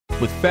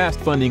With fast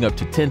funding up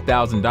to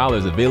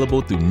 $10,000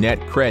 available through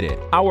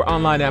NetCredit, our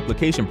online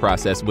application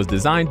process was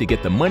designed to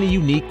get the money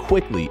you need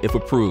quickly if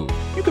approved.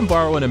 You can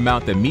borrow an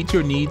amount that meets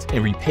your needs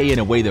and repay in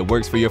a way that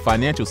works for your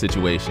financial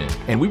situation.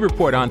 And we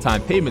report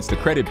on-time payments to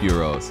credit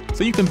bureaus,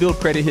 so you can build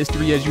credit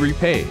history as you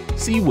repay.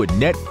 See what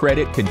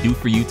NetCredit can do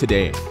for you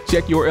today.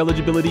 Check your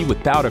eligibility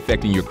without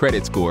affecting your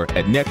credit score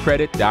at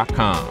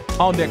netcredit.com.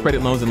 All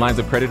NetCredit loans and lines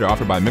of credit are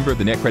offered by a member of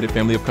the NetCredit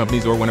family of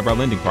companies or one of our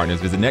lending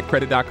partners. Visit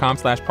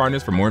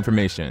netcredit.com/partners for more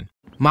information.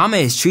 Mama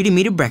is treating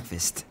me to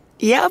breakfast.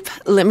 Yep.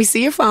 Let me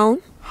see your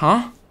phone.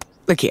 Huh?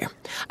 Look here.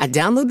 I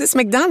download this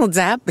McDonald's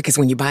app because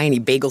when you buy any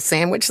bagel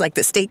sandwich like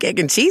the steak, egg,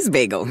 and cheese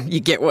bagel, you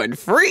get one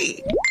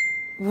free.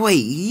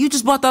 Wait, you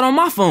just bought that on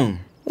my phone.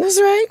 That's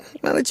right.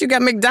 Now that you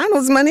got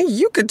McDonald's money,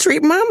 you could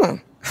treat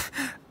Mama.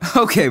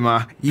 Okay,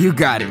 Ma. You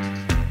got it.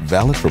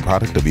 Valid for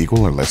product of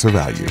equal or lesser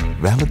value.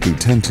 Valid through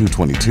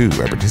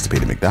 10/2/22 at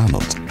participating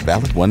McDonald's.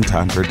 Valid one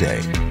time per day.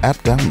 App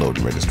download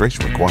and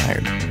registration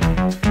required.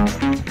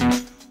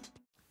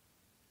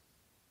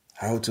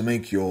 How to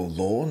make your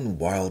lawn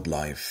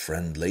wildlife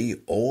friendly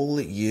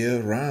all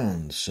year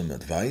round. Some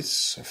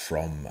advice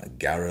from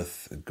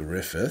Gareth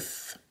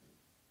Griffith.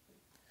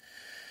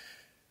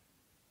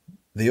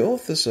 The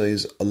author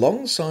says,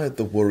 alongside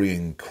the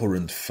worrying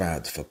current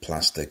fad for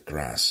plastic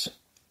grass,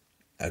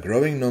 a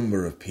growing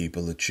number of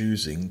people are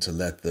choosing to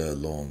let their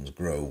lawns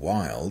grow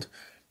wild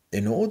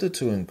in order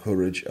to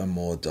encourage a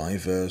more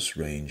diverse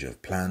range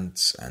of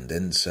plants and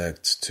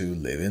insects to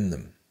live in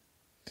them.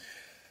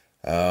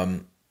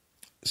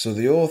 So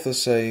the author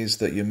says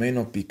that you may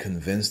not be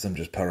convinced, I'm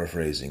just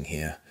paraphrasing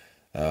here,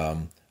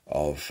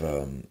 of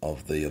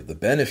the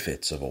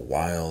benefits of a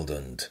wild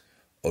and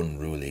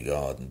unruly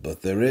garden,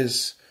 but there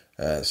is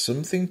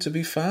something to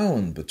be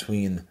found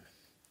between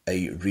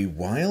a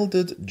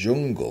rewilded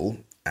jungle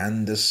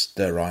and a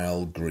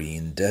sterile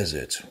green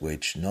desert,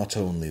 which not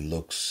only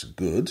looks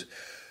good,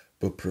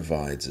 but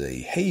provides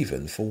a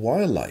haven for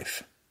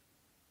wildlife.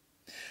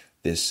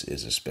 This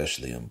is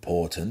especially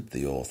important,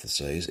 the author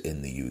says,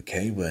 in the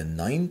UK, where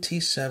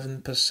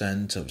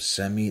 97% of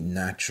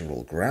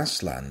semi-natural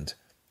grassland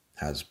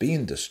has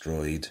been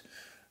destroyed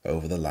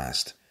over the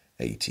last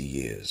 80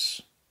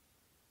 years.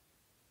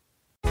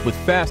 With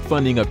fast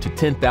funding up to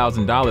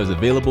 $10,000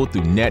 available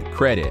through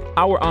NetCredit,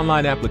 our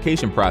online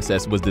application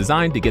process was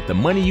designed to get the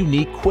money you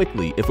need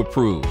quickly if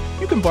approved.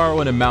 You can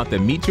borrow an amount that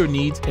meets your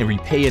needs and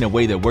repay in a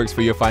way that works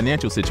for your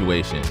financial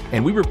situation.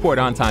 And we report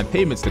on-time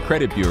payments to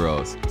credit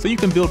bureaus, so you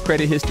can build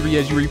credit history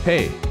as you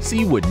repay.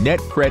 See what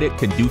NetCredit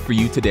can do for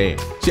you today.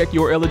 Check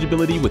your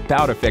eligibility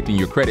without affecting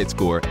your credit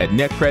score at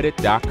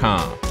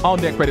netcredit.com. All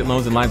NetCredit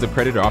loans and lines of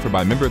credit are offered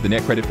by a member of the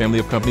NetCredit family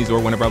of companies or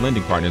one of our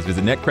lending partners.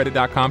 Visit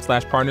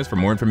netcredit.com/partners for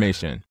more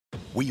information.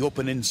 We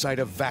open inside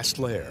a vast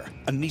lair.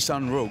 A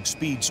Nissan Rogue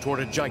speeds toward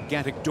a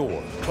gigantic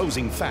door,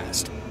 closing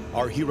fast.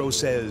 Our hero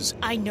says,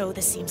 I know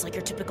this seems like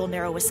your typical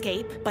narrow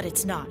escape, but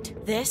it's not.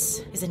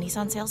 This is a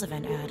Nissan sales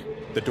event ad.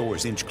 The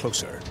doors inch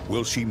closer.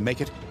 Will she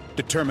make it?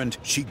 Determined,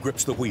 she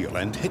grips the wheel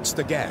and hits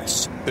the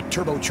gas. The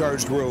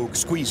turbocharged Rogue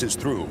squeezes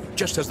through,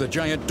 just as the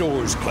giant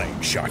doors clang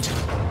shut.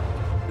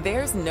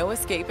 There's no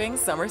escaping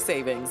summer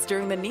savings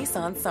during the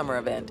Nissan Summer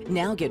Event.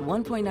 Now get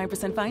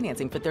 1.9%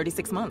 financing for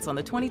 36 months on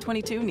the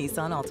 2022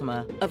 Nissan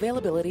Altima.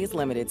 Availability is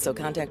limited, so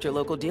contact your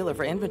local dealer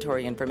for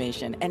inventory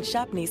information and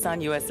shop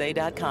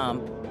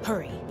nissanusa.com.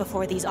 Hurry,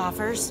 before these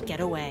offers get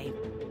away.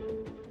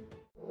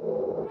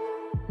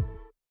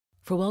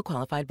 For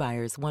well-qualified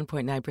buyers,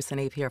 1.9%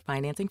 APR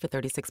financing for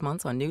 36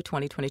 months on new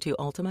 2022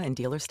 Altima and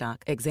dealer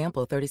stock.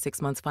 Example,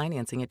 36 months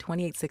financing at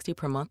 $2,860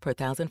 per month per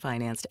thousand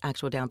financed.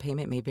 Actual down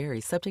payment may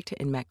vary, subject to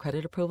INMAC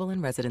credit approval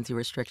and residency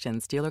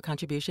restrictions. Dealer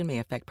contribution may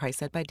affect price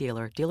set by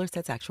dealer. Dealer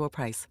sets actual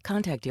price.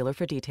 Contact dealer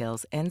for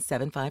details.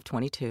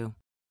 N7522.